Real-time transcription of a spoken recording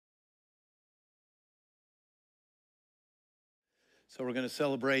So we're going to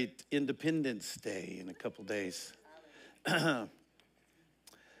celebrate Independence Day in a couple days. Thought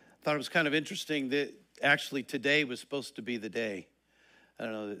it was kind of interesting that actually today was supposed to be the day. I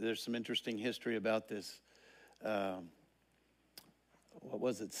don't know, there's some interesting history about this. What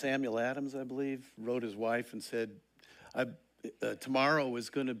was it? Samuel Adams, I believe, wrote his wife and said, tomorrow is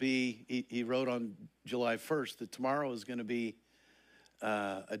going to be, he wrote on July 1st that tomorrow is going to be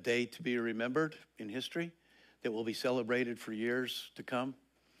a day to be remembered in history that will be celebrated for years to come.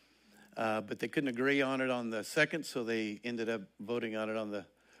 But they couldn't agree on it on the 2nd, so they ended up voting on it on the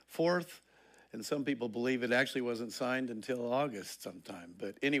 4th. And some people believe it actually wasn't signed until August sometime.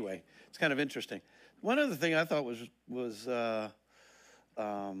 But anyway, it's kind of interesting. One other thing I thought was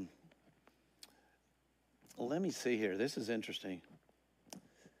let me see here. This is interesting.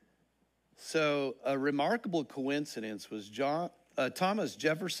 So a remarkable coincidence was Thomas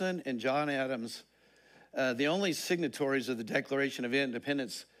Jefferson and John Adams, the only signatories of the Declaration of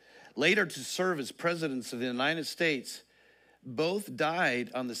Independence, later to serve as presidents of the United States, both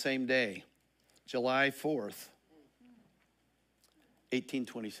died on the same day, July 4th,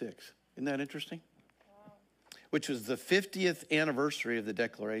 1826. Isn't that interesting? Wow. Which was the 50th anniversary of the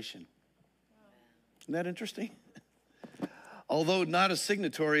Declaration. Wow. Isn't that interesting? Although not a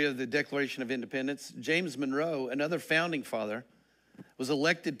signatory of the Declaration of Independence, James Monroe, another founding father, was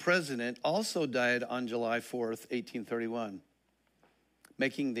elected president, also died on July 4th, 1831,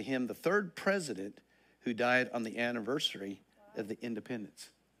 making him the third president who died on the anniversary of the independence.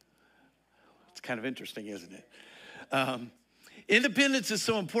 It's kind of interesting, isn't it? Independence is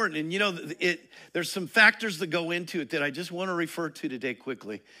so important. And, you know, there's some factors that go into it that I just want to refer to today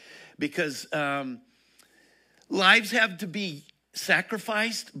quickly. Because lives have to be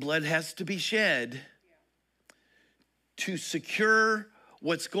sacrificed, blood has to be shed to secure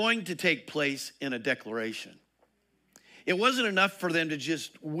what's going to take place in a declaration. It wasn't enough for them to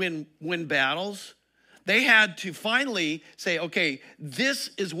just win battles. They had to finally say, okay, this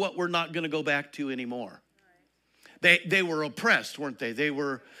is what we're not going to go back to anymore. They were oppressed, weren't they? They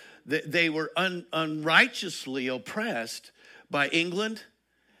were unrighteously oppressed by England,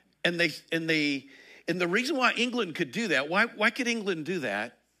 and the reason why England could do that, why could England do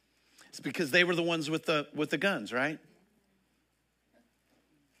that? It's because they were the ones with the guns, right?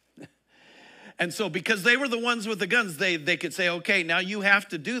 And so because they were the ones with the guns, they could say, okay, now you have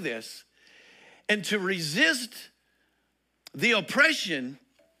to do this. And to resist the oppression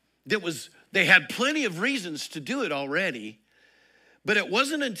they had plenty of reasons to do it already, but it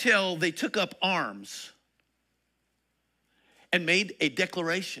wasn't until they took up arms and made a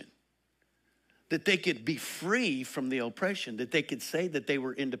declaration that they could be free from the oppression, that they could say that they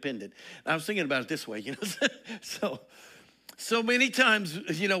were independent. And I was thinking about it this way, you know, so many times,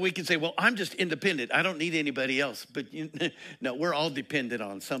 you know, we can say, well, I'm just independent. I don't need anybody else. But no, we're all dependent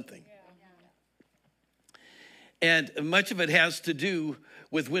on something. And much of it has to do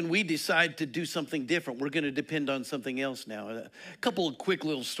with when we decide to do something different. We're going to depend on something else now. A couple of quick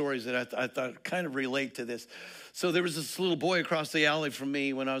little stories that I thought kind of relate to this. So there was this little boy across the alley from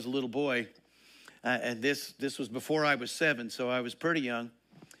me when I was a little boy. And this was before I was 7, so I was pretty young.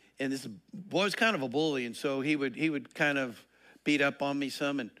 And this boy was kind of a bully, and so he would kind of beat up on me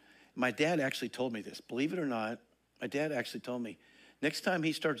some. And my dad actually told me this. Believe it or not, my dad actually told me, next time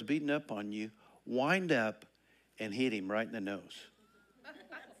he starts beating up on you, wind up and hit him right in the nose.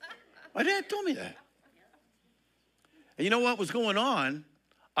 My dad told me that. And you know what was going on?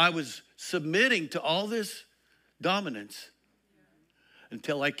 I was submitting to all this dominance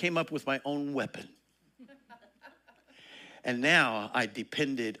until I came up with my own weapon. And now I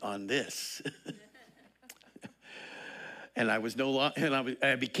depended on this. And I was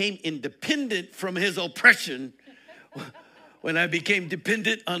I became independent from his oppression when I became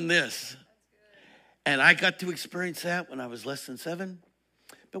dependent on this. And I got to experience that when I was less than 7.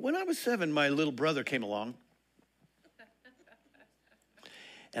 But when I was 7, my little brother came along.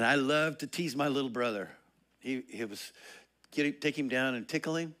 And I loved to tease my little brother. He was take him down and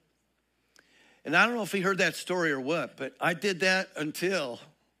tickle him. And I don't know if he heard that story or what, but I did that until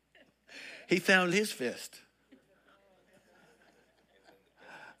he found his fist.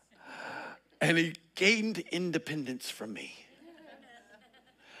 And he gained independence from me.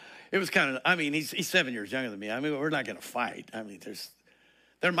 It was kind of, I mean, he's 7 years younger than me. I mean, we're not going to fight. I mean,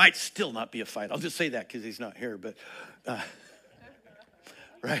 there might still not be a fight. I'll just say that because he's not here, but,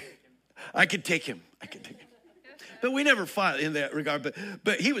 right? I could take him. But we never fought in that regard.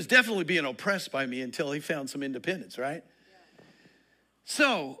 But he was definitely being oppressed by me until he found some independence, right?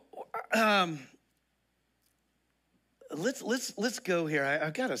 So, let's go here.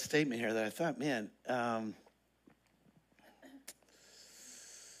 I've got a statement here that I thought, man,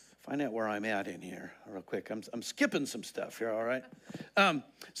 find out where I'm at in here real quick. I'm skipping some stuff here, all right?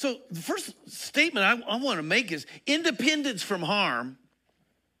 So the first statement I want to make is independence from harm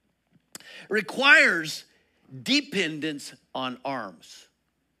requires dependence on arms.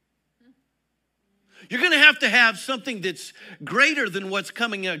 You're going to have something that's greater than what's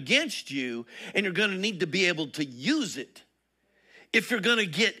coming against you, and you're going to need to be able to use it if you're going to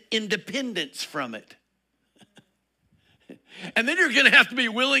get independence from it. And then you're going to have to be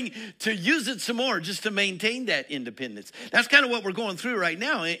willing to use it some more just to maintain that independence. That's kind of what we're going through right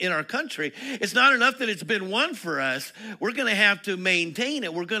now in our country. It's not enough that it's been won for us. We're going to have to maintain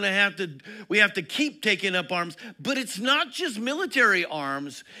it. We have to keep taking up arms. But it's not just military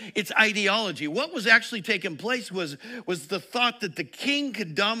arms, it's ideology. What was actually taking place was the thought that the king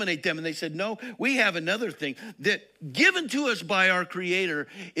could dominate them. And they said, no, we have another thing that given to us by our Creator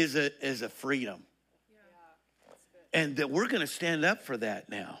is a freedom. And that we're going to stand up for that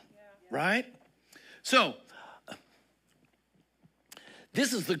now, right? So,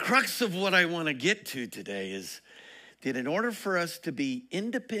 this is the crux of what I want to get to today is that in order for us to be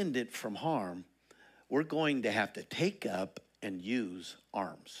independent from harm, we're going to have to take up and use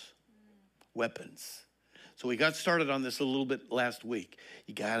arms, weapons. So we got started on this a little bit last week.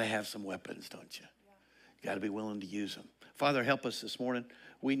 You got to have some weapons, don't you? You got to be willing to use them. Father, help us this morning.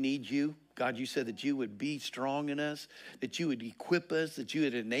 We need you. God, you said that you would be strong in us, that you would equip us, that you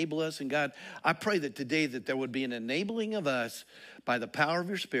would enable us. And God, I pray that today that there would be an enabling of us by the power of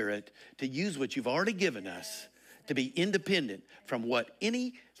your Spirit to use what you've already given us to be independent from what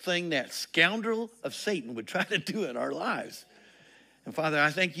anything that scoundrel of Satan would try to do in our lives. And Father,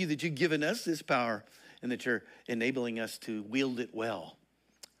 I thank you that you've given us this power and that you're enabling us to wield it well.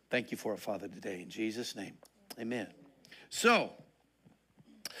 Thank you for it, Father, today. In Jesus' name, amen. So,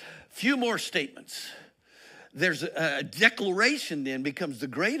 few more statements. There's a declaration then becomes the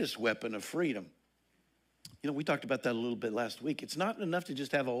greatest weapon of freedom. You know, we talked about that a little bit last week. It's not enough to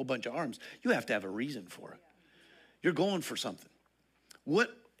just have a whole bunch of arms. You have to have a reason for it. You're going for something.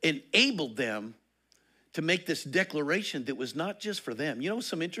 What enabled them to make this declaration that was not just for them? You know,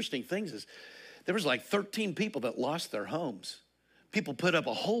 some interesting things is there was like 13 people that lost their homes. People put up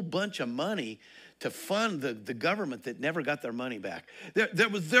a whole bunch of money to fund the government that never got their money back. There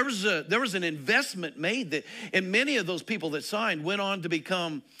was an investment made and many of those people that signed went on to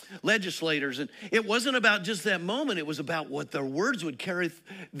become legislators. And it wasn't about just that moment. It was about what their words would carry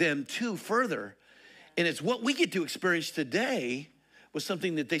them to further. And it's what we get to experience today was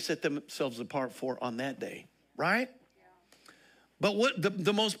something that they set themselves apart for on that day, right? Yeah. But what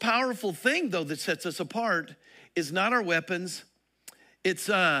the most powerful thing, though, that sets us apart is not our weapons. It's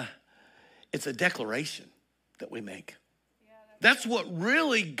a declaration that we make. Yeah, that's what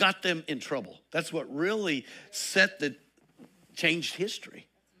really got them in trouble. That's what really changed history.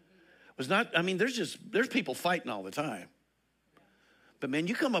 Was not, I mean, there's people fighting all the time. But man,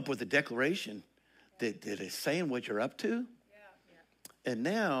 you come up with a declaration that is saying what you're up to. Yeah. And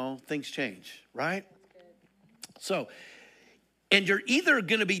now things change, right? So, and you're either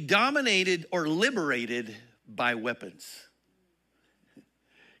going to be dominated or liberated by weapons.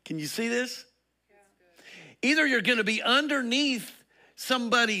 Can you see this? Yeah. Either you're going to be underneath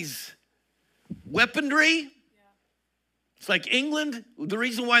somebody's weaponry. Yeah. It's like England. The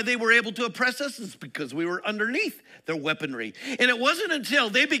reason why they were able to oppress us is because we were underneath their weaponry. And it wasn't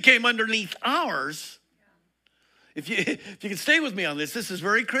until they became underneath ours. Yeah. If you can stay with me on this is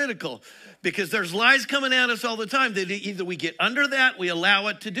very critical because there's lies coming at us all the time that either we get under that, we allow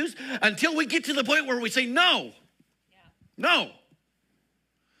it to do, until we get to the point where we say, no, no.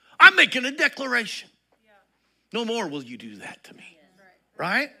 I'm making a declaration. Yeah. No more will you do that to me. Yeah.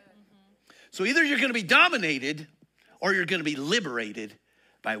 Right? Mm-hmm. So either you're going to be dominated or you're going to be liberated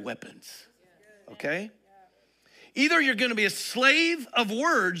by weapons. Okay? Either you're going to be a slave of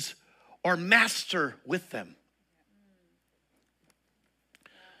words or master with them.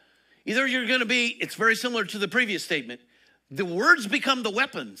 Either you're going to be, it's very similar to the previous statement, the words become the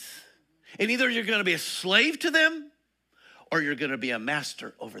weapons. And either you're going to be a slave to them or you're going to be a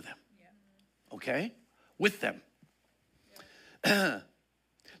master over them. Okay? With them.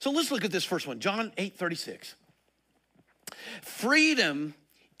 So let's look at this first one. John 8:36. Freedom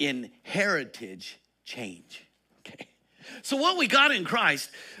in heritage change. Okay? So what we got in Christ,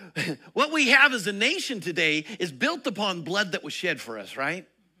 what we have as a nation today is built upon blood that was shed for us, right?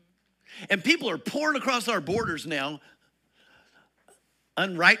 And people are pouring across our borders now,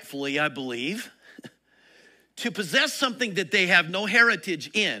 unrightfully, I believe, to possess something that they have no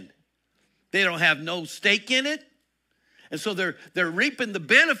heritage in. They don't have no stake in it. And so they're reaping the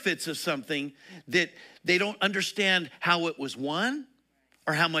benefits of something that they don't understand how it was won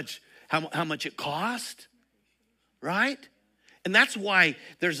or how much it cost, right? And that's why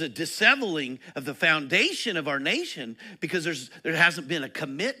there's a disseveling of the foundation of our nation, because there hasn't been a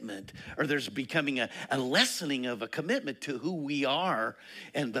commitment, or there's becoming a lessening of a commitment to who we are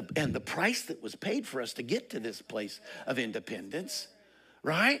and the price that was paid for us to get to this place of independence,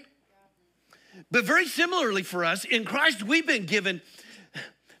 right? But very similarly for us, in Christ, we've been given,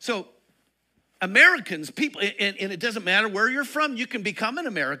 so Americans, people, and it doesn't matter where you're from, you can become an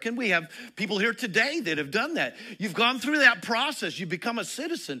American. We have people here today that have done that. You've gone through that process. You become a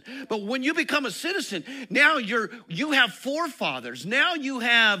citizen. But when you become a citizen, now you have forefathers. Now you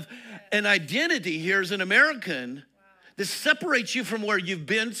have an identity here as an American that separates you from where you've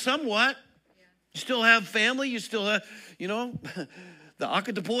been somewhat. You still have family. You still have, the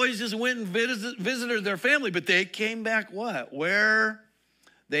Ocotillopois just went and visited their family, but they came back what? Where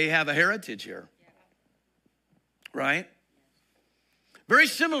they have a heritage here, right? Very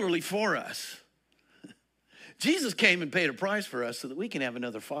similarly for us, Jesus came and paid a price for us so that we can have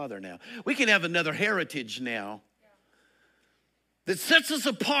another father now. We can have another heritage now that sets us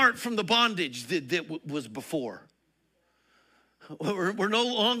apart from the bondage that was before. We're no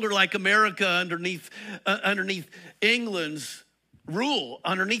longer like America underneath England's rule,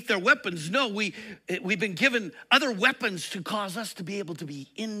 underneath their weapons. No, we've been given other weapons to cause us to be able to be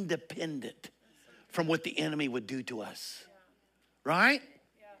independent from what the enemy would do to us. Right?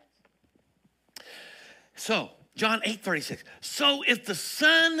 So, John 8:36. So if the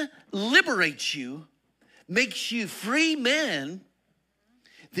Son liberates you, makes you free men,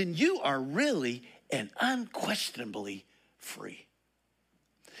 then you are really and unquestionably free.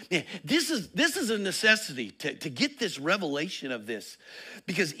 Man, this is a necessity to get this revelation of this,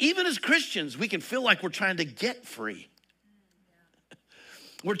 because even as Christians, we can feel like we're trying to get free.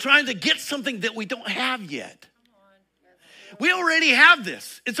 We're trying to get something that we don't have yet. We already have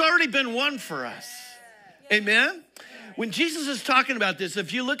this. It's already been won for us. Amen? When Jesus is talking about this,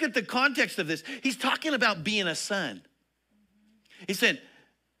 if you look at the context of this, he's talking about being a son. He said,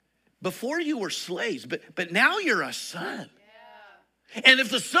 before you were slaves, but now you're a son. And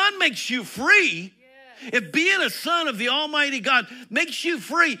if the Son makes you free, if being a son of the Almighty God makes you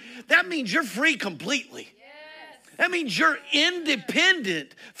free, that means you're free completely. That means you're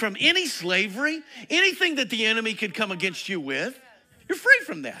independent from any slavery, anything that the enemy could come against you with. You're free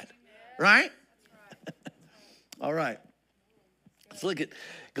from that, right? All right. Let's look at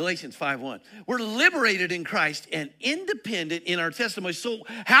Galatians 5:1. We're liberated in Christ and independent in our testimony. So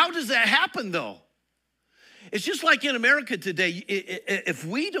how does that happen, though? It's just like in America today. If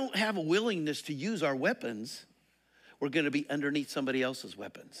we don't have a willingness to use our weapons, we're going to be underneath somebody else's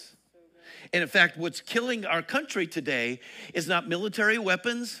weapons. And in fact, what's killing our country today is not military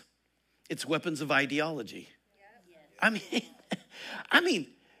weapons, it's weapons of ideology. I mean,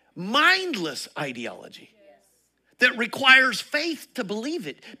 mindless ideology that requires faith to believe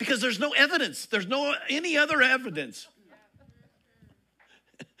it, because there's no evidence. There's no any other evidence.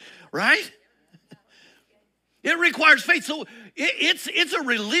 Right? It requires faith. So it's a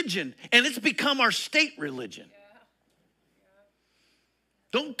religion, and it's become our state religion.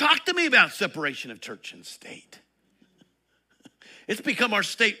 Don't talk to me about separation of church and state. It's become our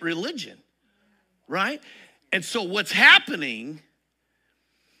state religion, right? And so what's happening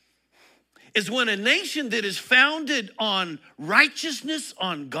is when a nation that is founded on righteousness,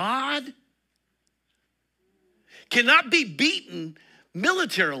 on God, cannot be beaten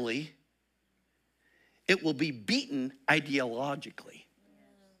militarily, it will be beaten ideologically.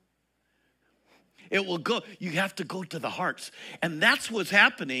 It will go, you have to go to the hearts. And that's what's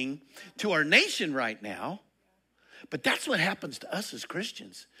happening to our nation right now. But that's what happens to us as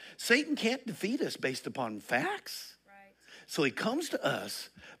Christians. Satan can't defeat us based upon facts. Right. So he comes to us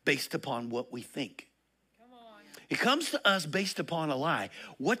based upon what we think. Come on. He comes to us based upon a lie.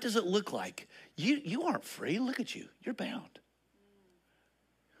 What does it look like? You aren't free. Look at you. You're bound.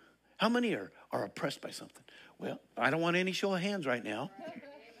 How many are oppressed by something? Well, I don't want any show of hands right now.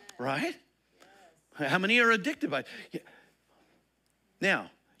 Right? How many are addicted by it? Yeah.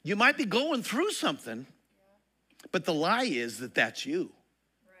 Now, you might be going through something, but the lie is that that's you.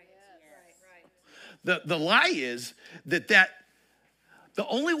 Right. The lie is that the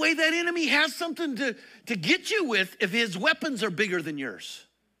only way that enemy has something to get you with, if his weapons are bigger than yours.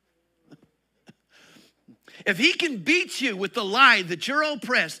 If he can beat you with the lie that you're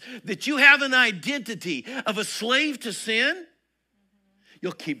oppressed, that you have an identity of a slave to sin,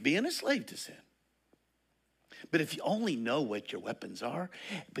 you'll keep being a slave to sin. But if you only know what your weapons are,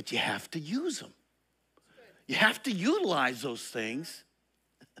 but you have to use them. You have to utilize those things,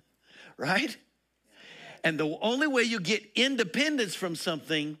 right? And the only way you get independence from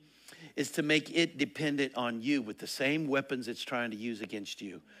something is to make it dependent on you with the same weapons it's trying to use against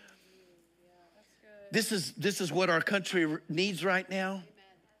you. This is what our country needs right now.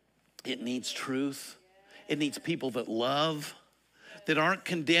 It needs truth. It needs people that love, that aren't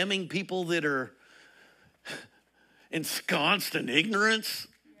condemning people that are ensconced in ignorance.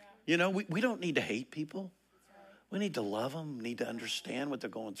 You know, we don't need to hate people. We need to love them, need to understand what they're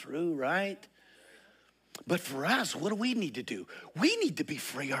going through, right? But for us, what do we need to do? We need to be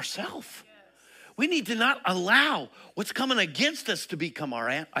free ourselves. We need to not allow what's coming against us to become our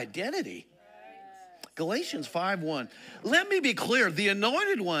identity. Galatians 5:1. Let me be clear. The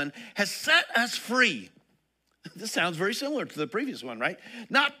anointed one has set us free. This sounds very similar to the previous one, right?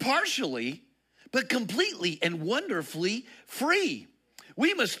 Not partially, but completely and wonderfully free.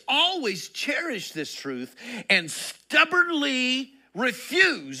 We must always cherish this truth and stubbornly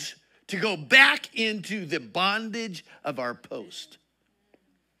refuse to go back into the bondage of our post.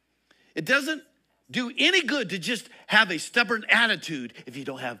 It doesn't do any good to just have a stubborn attitude if you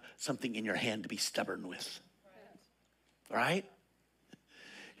don't have something in your hand to be stubborn with. Right?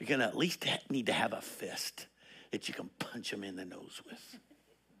 You're going to at least need to have a fist that you can punch them in the nose with.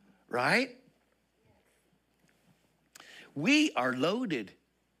 Right? We are loaded.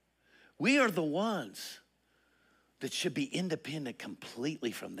 We are the ones that should be independent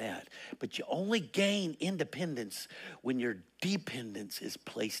completely from that. But you only gain independence when your dependence is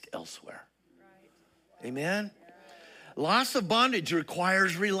placed elsewhere. Right. Amen? Yeah. Loss of bondage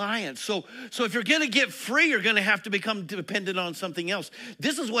requires reliance. So if you're going to get free, you're going to have to become dependent on something else.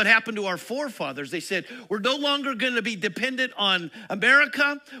 This is what happened to our forefathers. They said, we're no longer going to be dependent on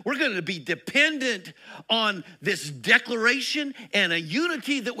America. We're going to be dependent on this declaration and a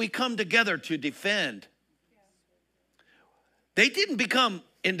unity that we come together to defend. They didn't become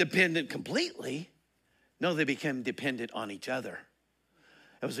independent completely. No, they became dependent on each other.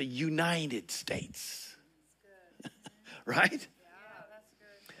 It was a United States. Right? Yeah, that's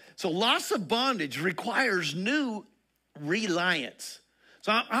good. So loss of bondage requires new reliance.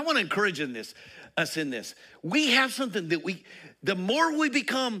 So I want to encourage us in this. We have something that the more we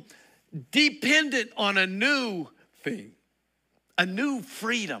become dependent on a new thing, a new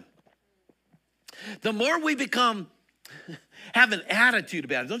freedom, the more we become have an attitude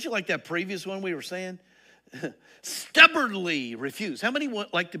about it. Don't you like that previous one we were saying? Stubbornly refuse. How many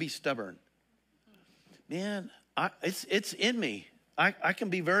like to be stubborn? Man, it's in me. I can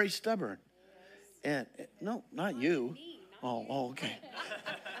be very stubborn. And no, not you. Oh, okay.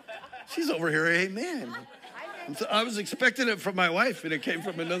 She's over here, amen. I was expecting it from my wife, and it came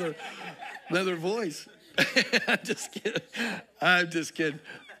from another voice. I'm just kidding.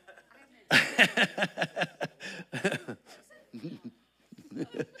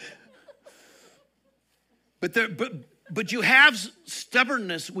 But you have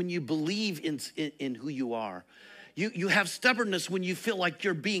stubbornness when you believe in who you are. You have stubbornness when you feel like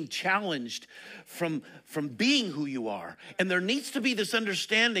you're being challenged from being who you are. And there needs to be this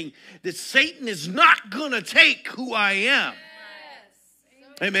understanding that Satan is not going to take who I am.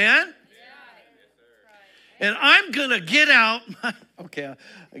 Yes. Amen? And I'm going to get out. Okay,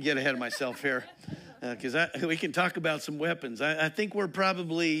 I get ahead of myself here. Because we can talk about some weapons. I think we're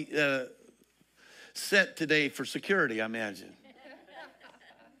probably set today for security, I imagine.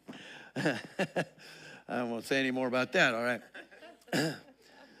 I won't say any more about that, all right?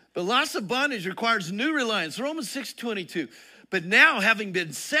 But loss of bondage requires new reliance. Romans 6:22. But now, having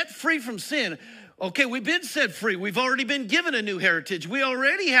been set free from sin, okay, we've been set free. We've already been given a new heritage. We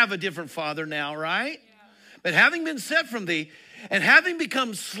already have a different father now, right? Yeah. But having been set from thee, and having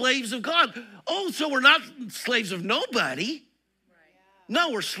become slaves of God. Oh, so we're not slaves of nobody.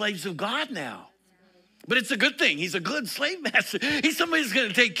 No, we're slaves of God now. But it's a good thing. He's a good slave master. He's somebody who's going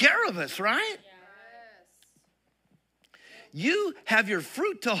to take care of us, right? You have your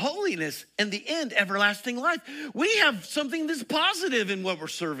fruit to holiness and the end, everlasting life. We have something that's positive in what we're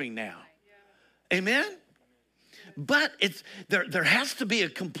serving now. Amen? But there has to be a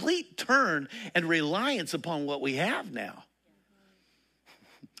complete turn and reliance upon what we have now.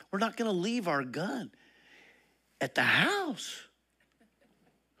 We're not going to leave our gun at the house.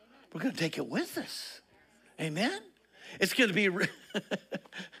 We're going to take it with us. Amen? It's going to be...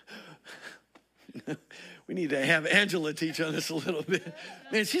 We need to have Angela teach on this a little bit.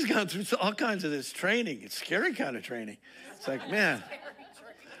 Man, she's gone through all kinds of this training. It's scary kind of training. It's like, man,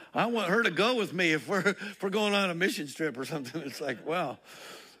 I want her to go with me if we're going on a mission trip or something. It's like, wow.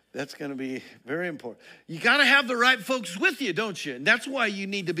 That's going to be very important. You got to have the right folks with you, don't you? And that's why you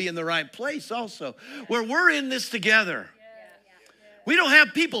need to be in the right place also, where we're in this together. We don't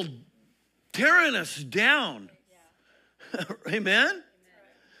have people tearing us down. Amen?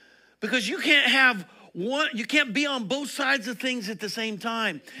 Because you can't have one, you can't be on both sides of things at the same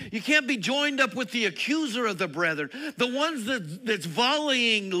time. You can't be joined up with the accuser of the brethren, the ones that's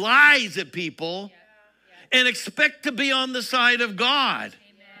volleying lies at people and expect to be on the side of God.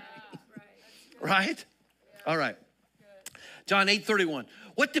 Right? All right. John 8:31.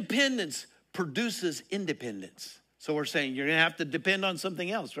 What dependence produces independence? So we're saying you're going to have to depend on something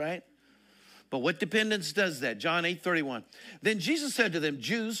else, right? But what dependence does that? John 8:31. Then Jesus said to them,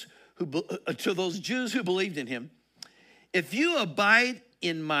 to those Jews who believed in him, if you abide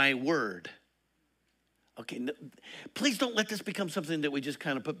in my word. Okay, no, please don't let this become something that we just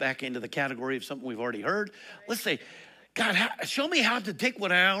kind of put back into the category of something we've already heard. Let's say, God, show me how to take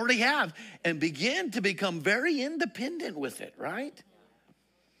what I already have and begin to become very independent with it, right?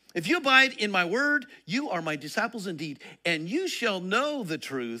 If you abide in my word, you are my disciples indeed, and you shall know the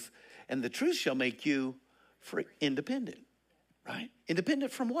truth, and the truth shall make you free, independent, right?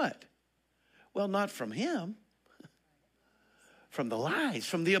 Independent from what? Well, not from him, from the lies,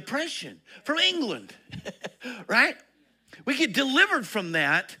 from the oppression, from England, right? We get delivered from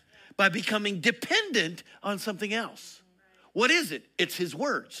that by becoming dependent on something else. What is it? It's his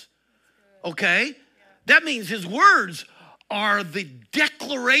words, okay? That means his words are the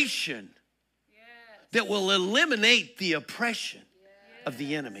declaration that will eliminate the oppression of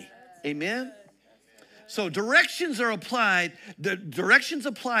the enemy. Amen? So directions are applied. The directions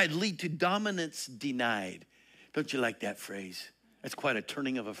applied lead to dominance denied. Don't you like that phrase? That's quite a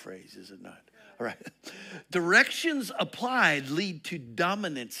turning of a phrase, is it not? All right. Directions applied lead to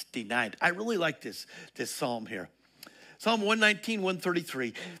dominance denied. I really like this psalm here. Psalm 119,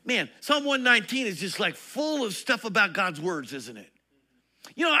 133. Man, Psalm 119 is just like full of stuff about God's words, isn't it?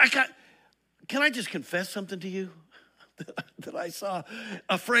 You know, can I just confess something to you that I saw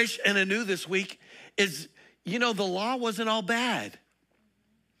afresh and anew this week? Is, you know, the law wasn't all bad.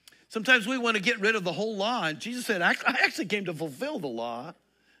 Sometimes we want to get rid of the whole law. And Jesus said, I actually came to fulfill the law.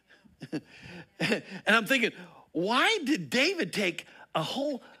 And I'm thinking, why did David take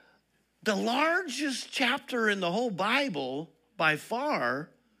the largest chapter in the whole Bible by far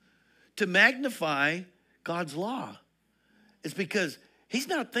to magnify God's law? It's because he's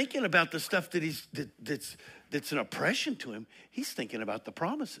not thinking about the stuff that's an oppression to him. He's thinking about the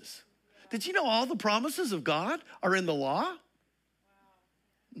promises. Did you know all the promises of God are in the law?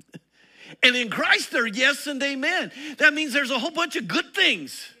 Wow. And in Christ they're yes and amen. That means there's a whole bunch of good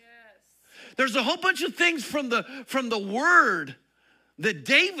things. Yes. There's a whole bunch of things from the word that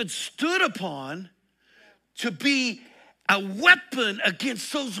David stood upon to be a weapon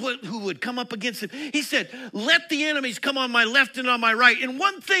against those who would come up against him. He said, let the enemies come on my left and on my right. And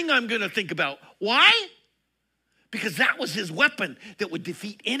one thing I'm going to think about. Why? Because that was his weapon that would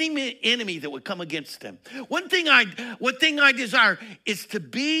defeat any enemy that would come against him. One thing I desire is to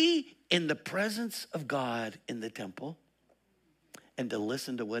be in the presence of God in the temple and to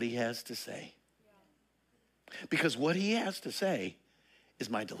listen to what he has to say. Because what he has to say is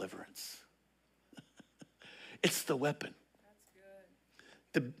my deliverance. It's the weapon.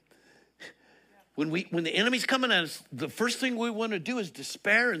 That's good. When the enemy's coming at us, the first thing we want to do is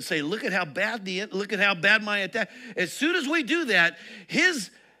despair and say, look at how bad my attack. As soon as we do that,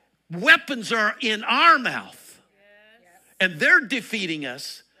 his weapons are in our mouth. Yes. And they're defeating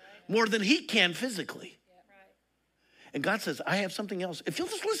us more than he can physically. Right. And God says, I have something else. If you'll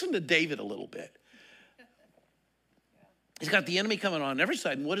just listen to David a little bit. He's got the enemy coming on every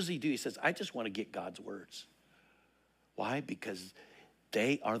side. And what does he do? He says, I just want to get God's words. Why? Because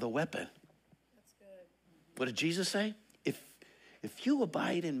they are the weapon. That's good. What did Jesus say? If you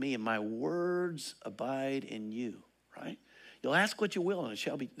abide in me and my words abide in you, right? You'll ask what you will and it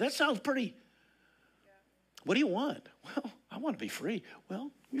shall be. That sounds pretty. Yeah. What do you want? Well, I want to be free.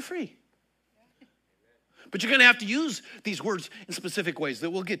 Well, you're free. Yeah. But you're going to have to use these words in specific ways that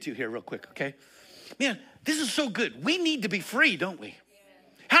we'll get to here real quick, okay? Man, this is so good. We need to be free, don't we? Yeah.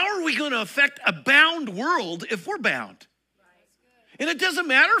 How are we going to affect a bound world if we're bound? And it doesn't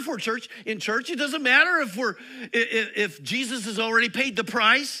matter if we're in church. It doesn't matter if Jesus has already paid the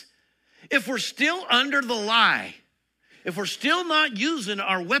price. If we're still under the lie. If we're still not using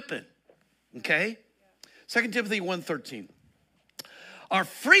our weapon. Okay? 2 Timothy 1:13. Our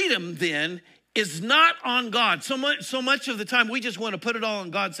freedom then is not on God. So much of the time we just want to put it all on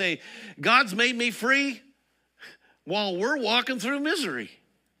God. Say, God's made me free while we're walking through misery.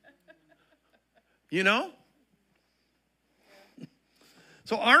 You know?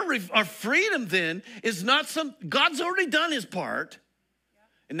 So our freedom then is not God's already done his part.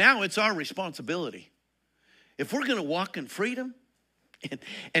 And now it's our responsibility. If we're going to walk in freedom,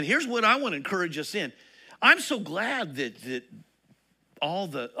 And here's what I want to encourage us in. I'm so glad that all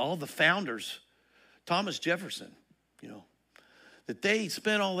the founders, Thomas Jefferson, that they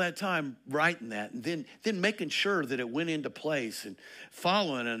spent all that time writing that and then making sure that it went into place and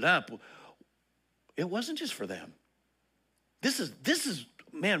following it up. It wasn't just for them. This is,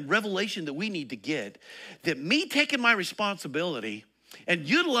 man, revelation that we need to get, that me taking my responsibility and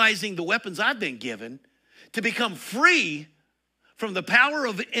utilizing the weapons I've been given to become free from the power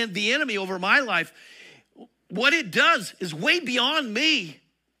of the enemy over my life, what it does is way beyond me.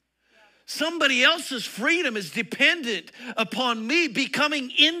 Somebody else's freedom is dependent upon me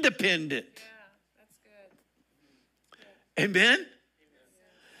becoming independent. Yeah, that's good. Amen?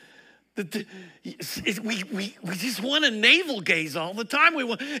 We just want to navel gaze all the time.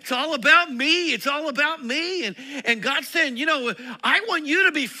 It's all about me. It's all about me. And God's saying, I want you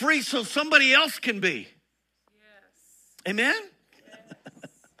to be free so somebody else can be. Yes. Amen? Yes.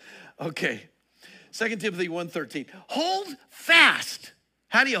 Okay. 2 Timothy 1:13. Hold fast.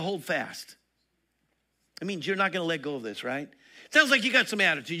 How do you hold fast? It means you're not going to let go of this, right? Sounds like you got some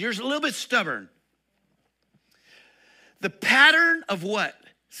attitude. You're a little bit stubborn. The pattern of what?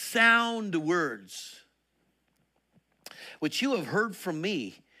 Sound words, which you have heard from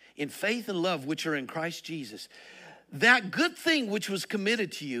me in faith and love, which are in Christ Jesus. That good thing which was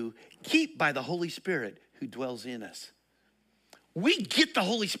committed to you, keep by the Holy Spirit who dwells in us. We get the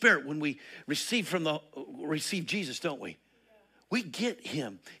Holy Spirit when we receive Jesus, don't we? We get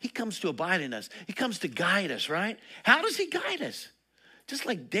him. He comes to abide in us. He comes to guide us, right? How does he guide us? Just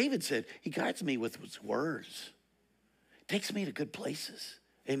like David said, he guides me with his words. Takes me to good places.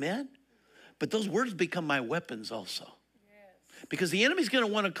 Amen? But those words become my weapons also. Yes. Because the enemy's going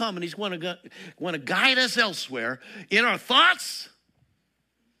to want to come and he's want to guide us elsewhere in our thoughts,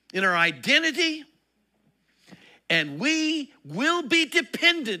 in our identity, and we will be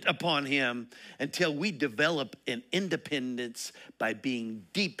dependent upon him until we develop an independence by being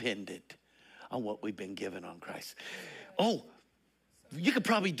dependent on what we've been given on Christ. Oh, you could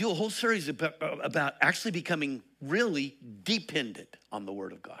probably do a whole series about actually becoming really dependent on the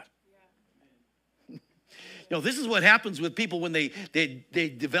Word of God. This is what happens with people when they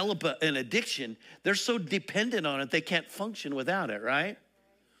develop an addiction. They're so dependent on it, they can't function without it, right?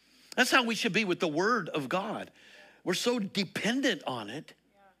 That's how we should be with the Word of God. We're so dependent on it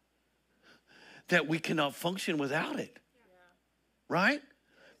that we cannot function without it, right?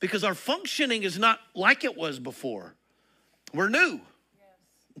 Because our functioning is not like it was before. We're new.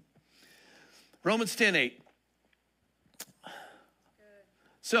 Romans 10:8.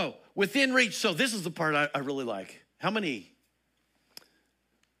 So, within reach. So, this is the part I really like. How many,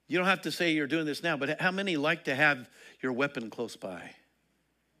 you don't have to say you're doing this now, but how many like to have your weapon close by?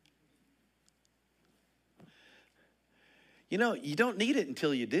 You don't need it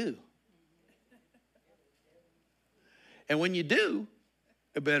until you do. And when you do,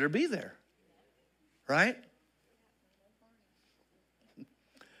 it better be there, right?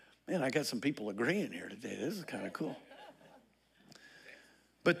 Man, I got some people agreeing here today. This is kind of cool.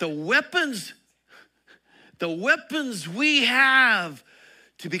 But the weapons we have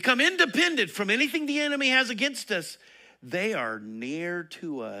to become independent from anything the enemy has against us, they are near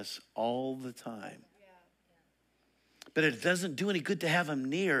to us all the time. But it doesn't do any good to have them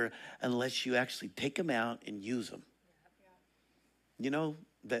near unless you actually take them out and use them.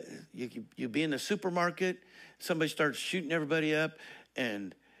 That you be in the supermarket, somebody starts shooting everybody up,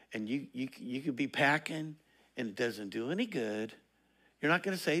 and you could be packing, and it doesn't do any good. You're not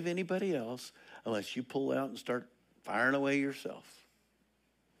going to save anybody else unless you pull out and start firing away yourself.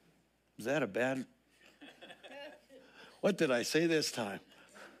 Is that a bad? What did I say this time?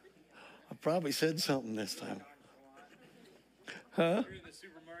 I probably said something this time. Huh? You're in the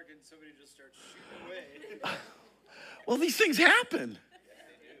supermarket and somebody just starts shooting away. Well, these things happen.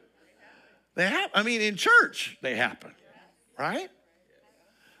 They happen. I mean, in church, they happen, right?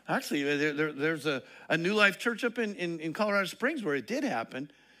 Actually, there's a New Life church up in Colorado Springs where it did happen.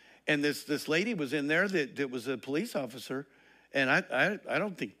 And this lady was in there that was a police officer. And I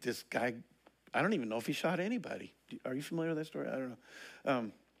don't think this guy, I don't even know if he shot anybody. Are you familiar with that story? I don't know.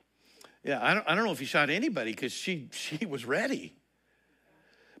 I don't know if he shot anybody because she was ready.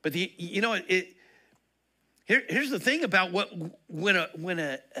 But here's the thing about when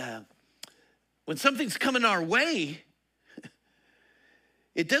something's coming our way,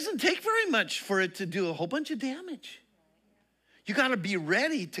 it doesn't take very much for it to do a whole bunch of damage. You got to be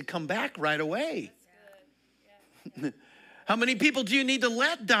ready to come back right away. How many people do you need to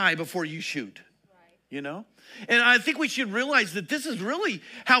let die before you shoot? And I think we should realize that this is really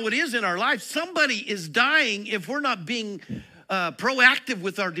how it is in our life. Somebody is dying if we're not being proactive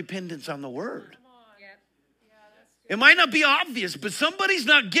with our dependence on the word. It might not be obvious, but somebody's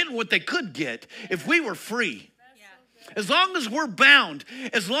not getting what they could get if we were free. As long as we're bound,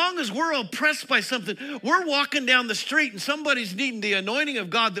 as long as we're oppressed by something, we're walking down the street and somebody's needing the anointing of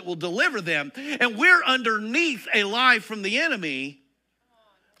God that will deliver them, and we're underneath a lie from the enemy,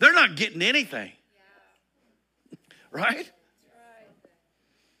 they're not getting anything. Right?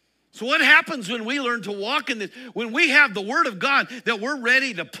 So what happens when we learn to walk in this, when we have the word of God that we're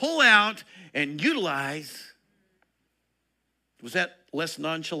ready to pull out and utilize? Was that less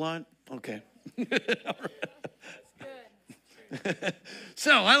nonchalant? Okay.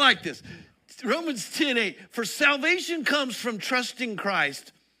 So I like this. Romans 10:8. For salvation comes from trusting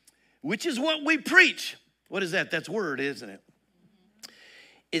Christ, which is what we preach. What is that? That's word, isn't it?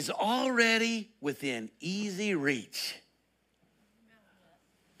 Is already within easy reach.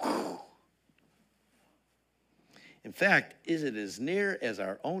 Whew. In fact, is it as near as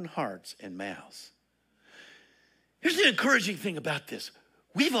our own hearts and mouths? Here's the encouraging thing about this.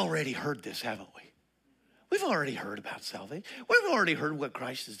 We've already heard this, haven't we? We've already heard about salvation. We've already heard what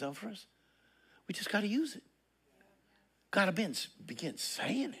Christ has done for us. We just got to use it. Got to begin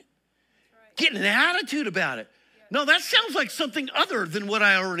saying it. Getting an attitude about it. No, that sounds like something other than what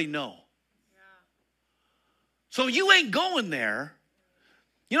I already know. So you ain't going there.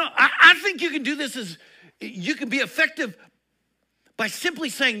 You know, I think you can do this as, you can be effective by simply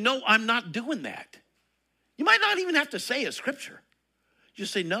saying, no, I'm not doing that. You might not even have to say a scripture.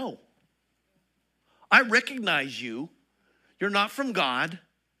 Just say, no. I recognize you. You're not from God.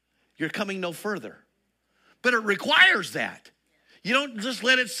 You're coming no further. But it requires that. You don't just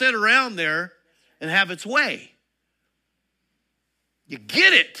let it sit around there and have its way. You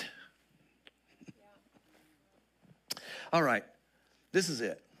get it. All right. This is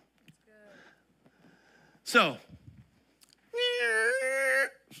it. So,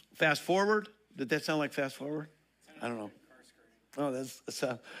 fast forward. Did that sound like fast forward? I don't know. Oh, that's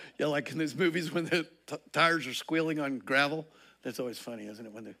like in these movies when the tires are squealing on gravel. That's always funny, isn't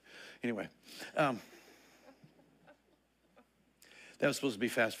it? Anyway, that was supposed to be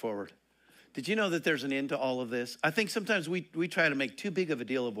fast forward. Did you know that there's an end to all of this? I think sometimes we try to make too big of a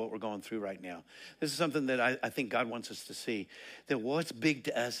deal of what we're going through right now. This is something that I think God wants us to see, that what's big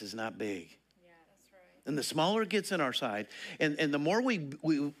to us is not big. Yeah, that's right. And the smaller it gets on our side, and the more we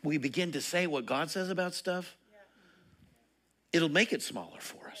begin to say what God says about stuff, it'll make it smaller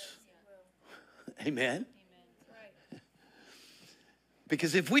for us. Amen? Amen. Right.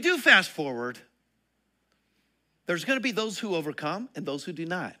 Because if we do fast forward, there's going to be those who overcome and those who do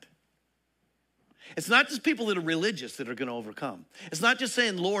not. It's not just people that are religious that are going to overcome. It's not just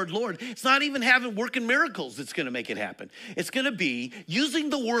saying, Lord, Lord. It's not even having working miracles that's going to make it happen. It's going to be using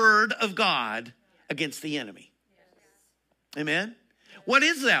the word of God against the enemy. Yes. Amen? What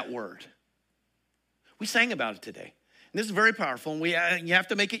is that word? We sang about it today. And this is very powerful, and you have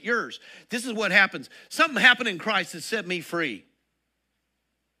to make it yours. This is what happens. Something happened in Christ that set me free.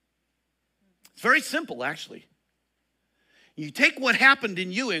 It's very simple, actually. You take what happened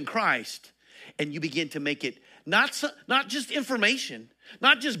in you in Christ, and you begin to make it not just information,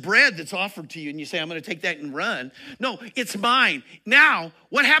 not just bread that's offered to you, and you say, I'm going to take that and run. No, it's mine. Now,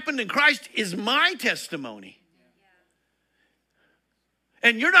 what happened in Christ is my testimony.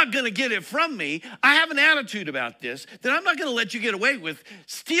 And you're not going to get it from me. I have an attitude about this that I'm not going to let you get away with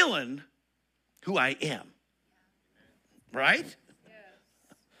stealing who I am. Right?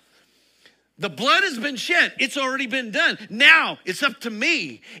 The blood has been shed. It's already been done. Now it's up to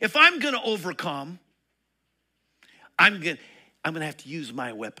me. If I'm going to overcome, I'm going to have to use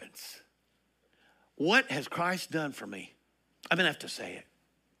my weapons. What has Christ done for me? I'm going to have to say it.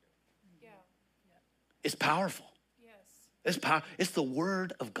 Yeah. It's powerful. Yes. It's the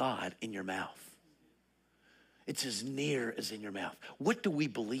word of God in your mouth. It's as near as in your mouth. What do we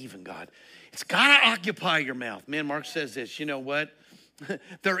believe in God? It's got to occupy your mouth. Man, Mark says this, you know what?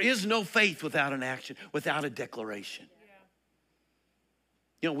 There is no faith without an action, without a declaration. Yeah.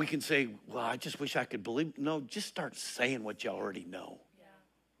 You know, we can say, well, I just wish I could believe. No, just start saying what you already know.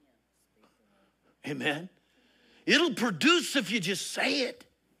 Yeah. Amen? It'll produce if you just say it.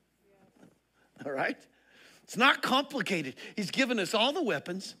 Yeah. All right? It's not complicated. He's given us all the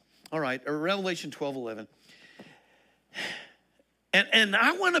weapons. All right, Revelation 12:11. And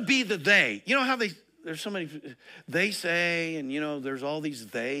I want to be the they. You know how there's so many, they say, and you know, there's all these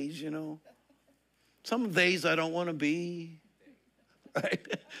theys, you know. Some theys I don't want to be, right?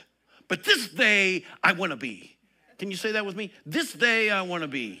 But this they I want to be. Can you say that with me? This day I want to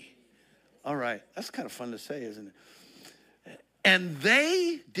be. All right, that's kind of fun to say, isn't it? And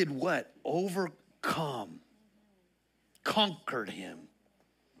they did what? Overcome. conquered him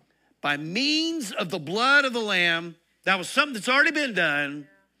by means of the blood of the Lamb. That was something that's already been done,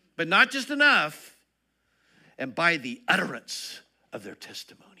 but not just enough. And by the utterance of their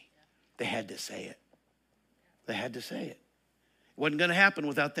testimony. They had to say it. They had to say it. It wasn't going to happen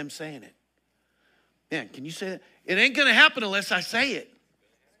without them saying it. Man, can you say that? It ain't going to happen unless I say it.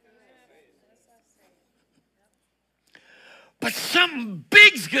 But something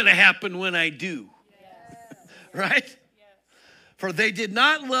big's going to happen when I do. Right? For they did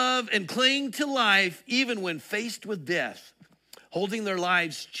not love and cling to life even when faced with death, holding their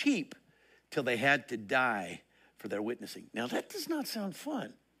lives cheap till they had to die for their witnessing. Now that does not sound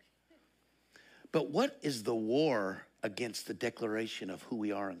fun. But what is the war against the declaration of who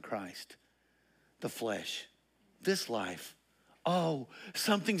we are in Christ? The flesh, this life. Oh,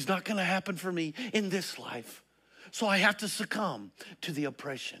 something's not going to happen for me in this life. So I have to succumb to the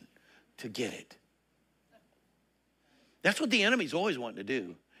oppression to get it. That's what the enemy's always wanting to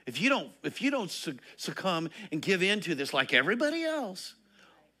do. If you don't succumb and give in to this like everybody else.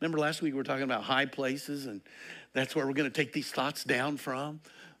 Remember last week we were talking about high places, and that's where we're going to take these thoughts down from.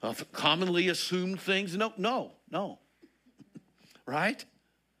 Commonly assumed things. No. Right?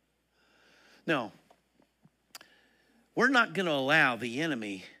 No. We're not going to allow the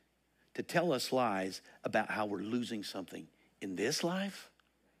enemy to tell us lies about how we're losing something in this life,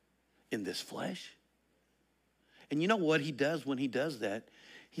 in this flesh. And you know what he does when he does that?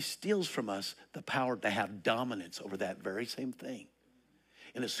 He steals from us the power to have dominance over that very same thing.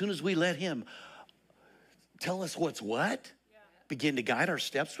 And as soon as we let him tell us what's what, begin to guide our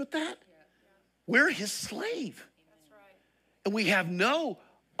steps with that, we're his slave. That's right. And we have no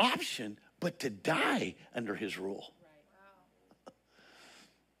option but to die under his rule.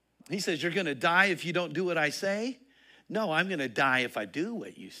 He says, you're going to die if you don't do what I say. No, I'm going to die if I do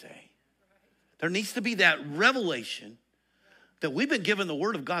what you say. There needs to be that revelation that we've been given the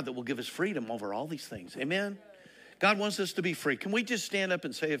word of God that will give us freedom over all these things. Amen? God wants us to be free. Can we just stand up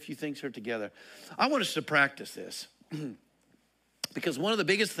and say a few things here together? I want us to practice this. Because one of the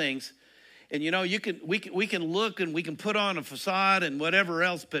biggest things, and you know, we can look and we can put on a facade and whatever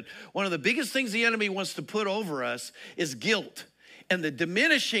else, but one of the biggest things the enemy wants to put over us is guilt and the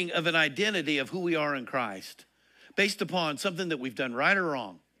diminishing of an identity of who we are in Christ based upon something that we've done right or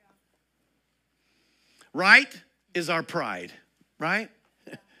wrong. Right is our pride, right?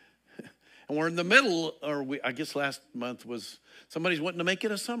 And we're in the middle, I guess last month was, somebody's wanting to make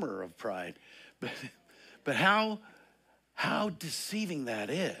it a summer of pride. But how deceiving that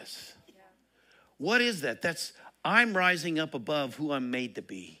is. What is that? That's, I'm rising up above who I'm made to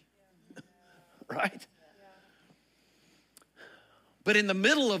be, right? But in the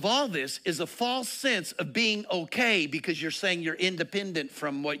middle of all this is a false sense of being okay because you're saying you're independent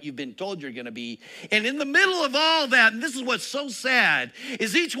from what you've been told you're going to be. And in the middle of all that, and this is what's so sad,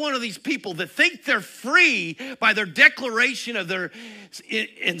 is each one of these people that think they're free by their declaration of their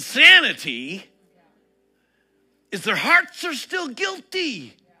insanity, is their hearts are still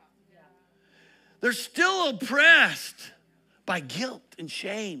guilty. They're still oppressed by guilt and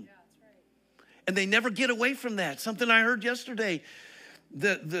shame. And they never get away from that. Something I heard yesterday,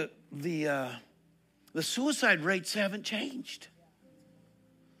 the suicide rates haven't changed.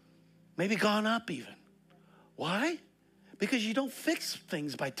 Maybe gone up even. Why? Because you don't fix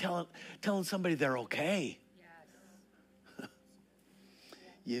things by telling somebody they're okay.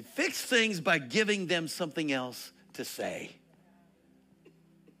 You fix things by giving them something else to say.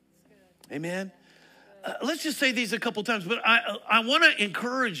 Amen? Let's just say these a couple times, but I want to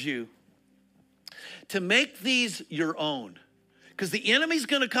encourage you to make these your own. Because the enemy's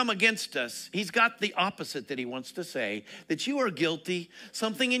going to come against us. He's got the opposite that he wants to say, that you are guilty,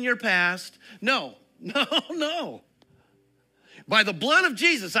 something in your past. No. By the blood of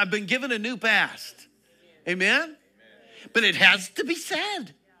Jesus, I've been given a new past. Amen? But it has to be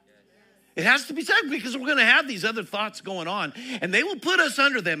said. It has to be said because we're going to have these other thoughts going on. And they will put us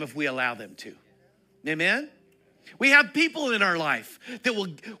under them if we allow them to. Amen? We have people in our life that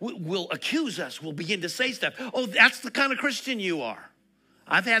will accuse us, will begin to say stuff. Oh, that's the kind of Christian you are.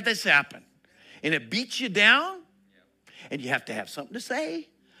 I've had this happen. And it beats you down, and you have to have something to say,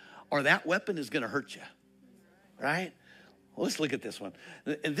 or that weapon is going to hurt you. Right? Well, let's look at this one.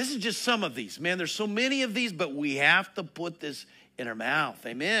 And this is just some of these. Man, there's so many of these, but we have to put this in our mouth.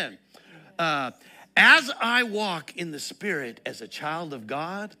 Amen. As I walk in the Spirit as a child of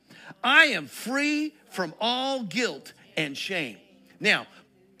God, I am free from all guilt and shame. Now,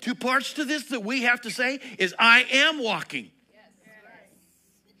 two parts to this that we have to say is I am walking.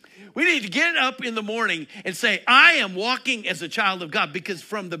 We need to get up in the morning and say, I am walking as a child of God, because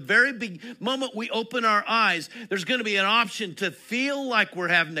from the very big moment we open our eyes, there's going to be an option to feel like we're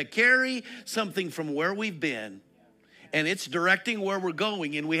having to carry something from where we've been. And it's directing where we're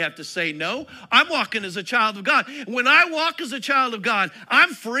going. And we have to say, no, I'm walking as a child of God. When I walk as a child of God,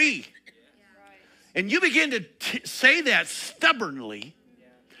 I'm free. And you begin to say that stubbornly.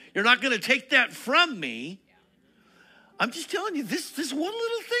 You're not going to take that from me. I'm just telling you, this one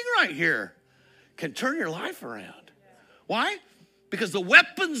little thing right here can turn your life around. Why? Because the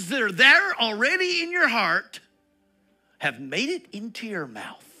weapons that are there already in your heart have made it into your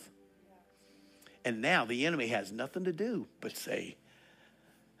mouth. And now the enemy has nothing to do but say,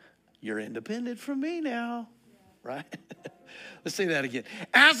 you're independent from me now, right? Let's say that again.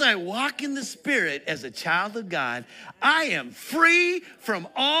 As I walk in the Spirit as a child of God, I am free from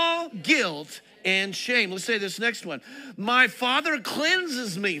all guilt and shame. Let's say this next one. My Father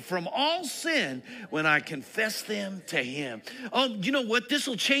cleanses me from all sin when I confess them to him. Oh, you know what? This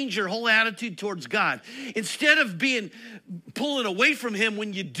will change your whole attitude towards God. Instead of pulling away from him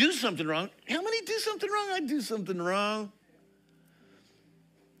when you do something wrong. How many do something wrong? I do something wrong.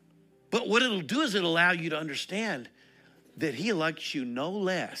 But what it'll do is it'll allow you to understand that he likes you no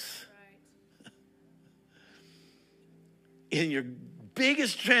less in your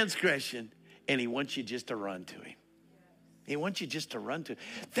biggest transgression. And he wants you just to run to him. He wants you just to run to him.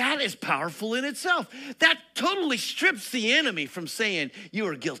 That is powerful in itself. That totally strips the enemy from saying you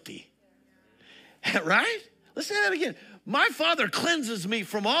are guilty. Right? Let's say that again. My Father cleanses me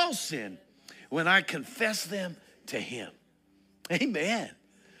from all sin when I confess them to him. Amen.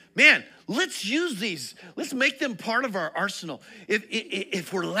 Man, let's use these. Let's make them part of our arsenal.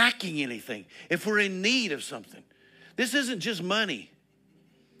 If we're lacking anything, if we're in need of something. This isn't just money.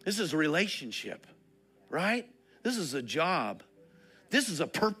 This is a relationship, right? This is a job. This is a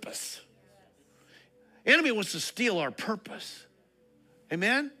purpose. The enemy wants to steal our purpose.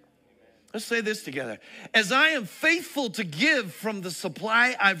 Amen? Let's say this together. As I am faithful to give from the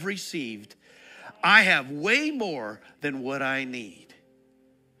supply I've received, I have way more than what I need.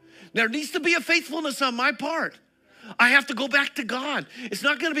 There needs to be a faithfulness on my part. I have to go back to God. It's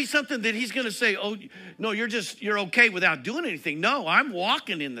not going to be something that he's going to say, oh, no, you're okay without doing anything. No, I'm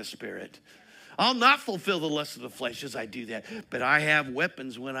walking in the Spirit. I'll not fulfill the lust of the flesh as I do that, but I have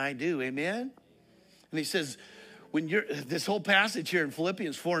weapons when I do. Amen? And he says, this whole passage here in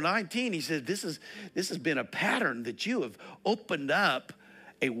Philippians 4:19, he said, this has been a pattern that you have opened up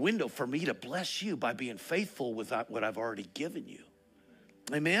a window for me to bless you by being faithful with what I've already given you.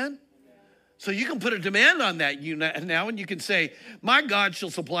 Amen? So you can put a demand on that now, and you can say, my God shall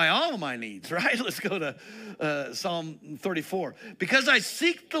supply all of my needs, right? Let's go to Psalm 34. Because I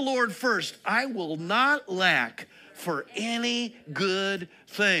seek the Lord first, I will not lack for any good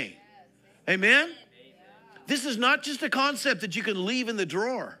thing. Amen? This is not just a concept that you can leave in the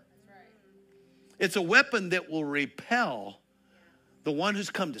drawer. It's a weapon that will repel the one who's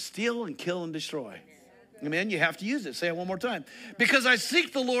come to steal and kill and destroy. Amen. You have to use it. Say it one more time. Because I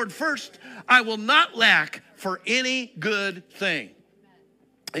seek the Lord first, I will not lack for any good thing.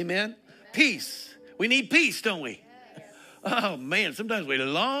 Amen. Peace. We need peace, don't we? Oh, man. Sometimes we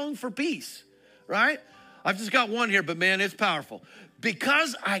long for peace, right? I've just got one here, but man, it's powerful.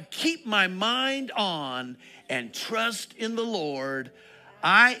 Because I keep my mind on and trust in the Lord,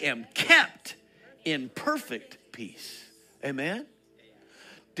 I am kept in perfect peace. Amen.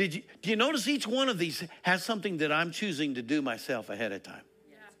 Do you notice each one of these has something that I'm choosing to do myself ahead of time?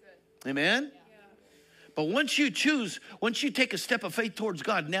 Yeah. Amen? Yeah. But once you take a step of faith towards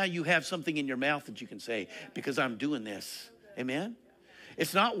God, now you have something in your mouth that you can say, because I'm doing this. Amen?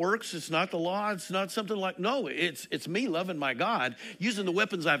 It's not works. It's not the law. It's not something like, no, it's me loving my God, using the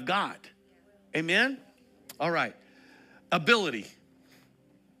weapons I've got. Amen? All right. Ability.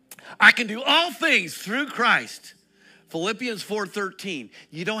 I can do all things through Christ. Philippians 4:13.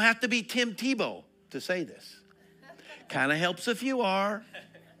 You don't have to be Tim Tebow to say this. Kind of helps if you are.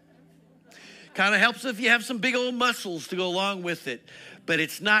 Kind of helps if you have some big old muscles to go along with it. But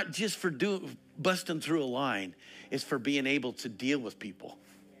it's not just for busting through a line. It's for being able to deal with people.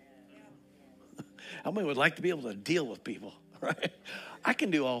 How many would like to be able to deal with people, right? I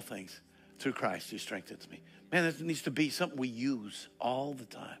can do all things through Christ who strengthens me. Man, that needs to be something we use all the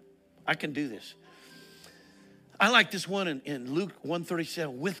time. I can do this. I like this one in Luke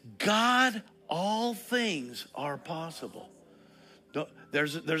 1:37. With God, all things are possible.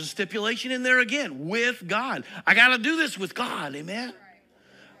 There's a stipulation in there again. With God. I got to do this with God. Amen.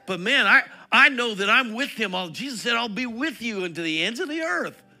 But man, I know that I'm with him. Jesus said, I'll be with you unto the ends of the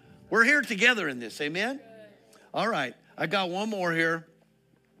earth. We're here together in this. Amen. All right. I got one more here.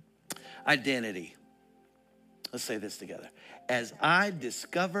 Identity. Let's say this together. As I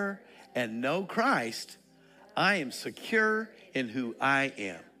discover and know Christ, I am secure in who I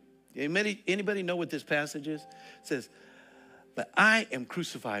am. Anybody know what this passage is? It says, but I am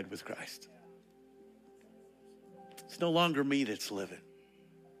crucified with Christ. It's no longer me that's living.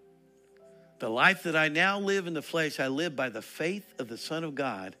 The life that I now live in the flesh, I live by the faith of the Son of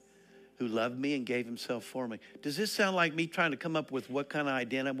God who loved me and gave himself for me. Does this sound like me trying to come up with what kind of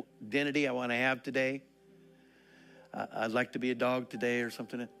identity I want to have today? I'd like to be a dog today or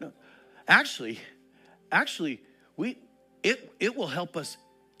something. No. Actually, it will help us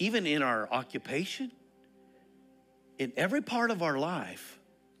even in our occupation, in every part of our life,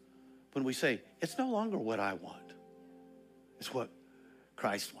 when we say, it's no longer what I want. It's what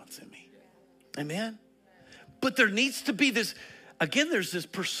Christ wants in me. Amen? But there needs to be this, again, there's this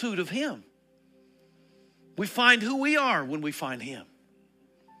pursuit of him. We find who we are when we find him.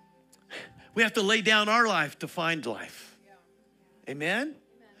 We have to lay down our life to find life. Amen?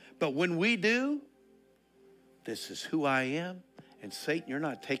 But when we do, this is who I am. And Satan, you're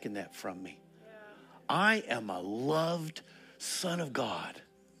not taking that from me. I am a loved son of God.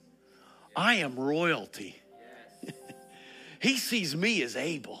 I am royalty. He sees me as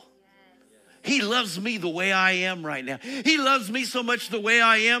Abel. He loves me the way I am right now. He loves me so much the way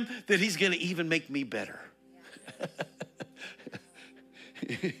I am that he's going to even make me better.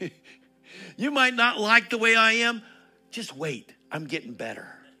 You might not like the way I am. Just wait. I'm getting better.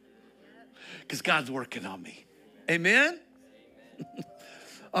 Because God's working on me. Amen?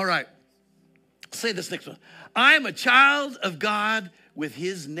 All right. Say this next one. I am a child of God with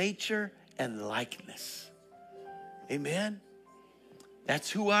his nature and likeness. Amen?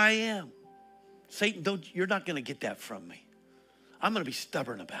 That's who I am. Satan, you're not going to get that from me. I'm going to be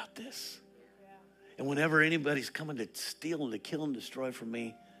stubborn about this. And whenever anybody's coming to steal and to kill and destroy from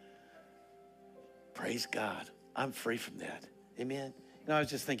me, praise God, I'm free from that. Amen? You know, I was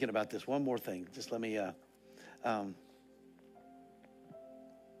just thinking about this. One more thing. Just let me...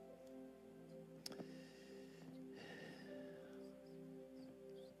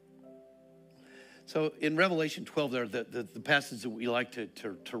 So in Revelation 12, there, the passage that we like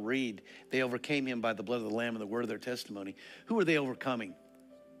to read, they overcame him by the blood of the Lamb and the word of their testimony. Who are they overcoming?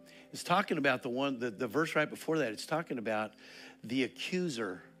 It's talking about the verse right before that. It's talking about the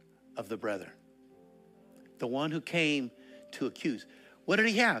accuser of the brethren. The one who came to accuse. What did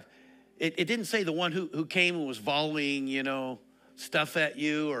he have? It didn't say the one who came and was volleying, stuff at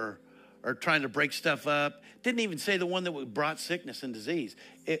you or trying to break stuff up. It didn't even say the one that brought sickness and disease.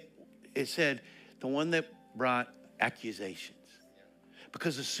 It said the one that brought accusations.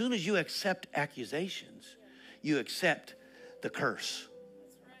 Because as soon as you accept accusations, you accept the curse.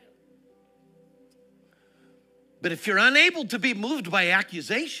 But if you're unable to be moved by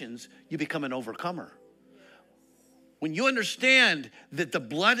accusations, you become an overcomer. When you understand that the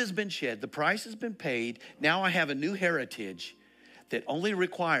blood has been shed, the price has been paid, now I have a new heritage that only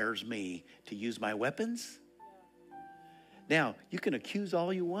requires me to use my weapons. Now, you can accuse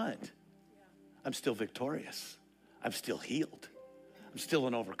all you want. I'm still victorious. I'm still healed. I'm still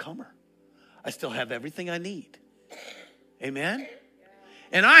an overcomer. I still have everything I need. Amen?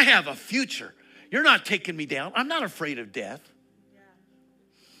 And I have a future. You're not taking me down. I'm not afraid of death.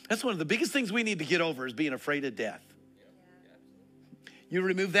 That's one of the biggest things we need to get over is being afraid of death. You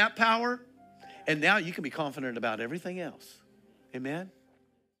remove that power, and now you can be confident about everything else. Amen?